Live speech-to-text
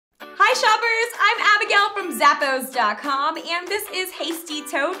Hi shoppers, I'm Abigail from Zappos.com and this is Hasty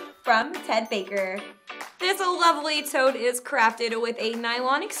Tote from Ted Baker. This lovely tote is crafted with a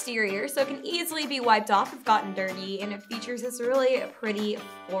nylon exterior so it can easily be wiped off if gotten dirty, and it features this really pretty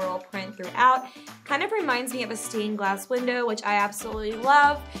floral print throughout. Kind of reminds me of a stained glass window, which I absolutely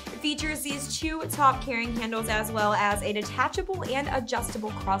love. It features these two top carrying handles as well as a detachable and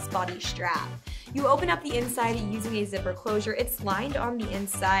adjustable crossbody strap. You open up the inside using a zipper closure. It's lined on the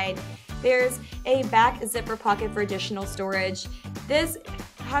inside. There's a back zipper pocket for additional storage. This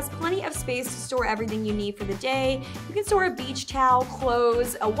has plenty of space to store everything you need for the day. You can store a beach towel,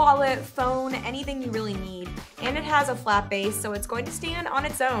 clothes, a wallet, phone, anything you really need. And it has a flat base, so it's going to stand on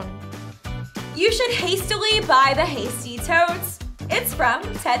its own. You should hastily buy the Hasty Totes. It's from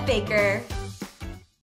Ted Baker.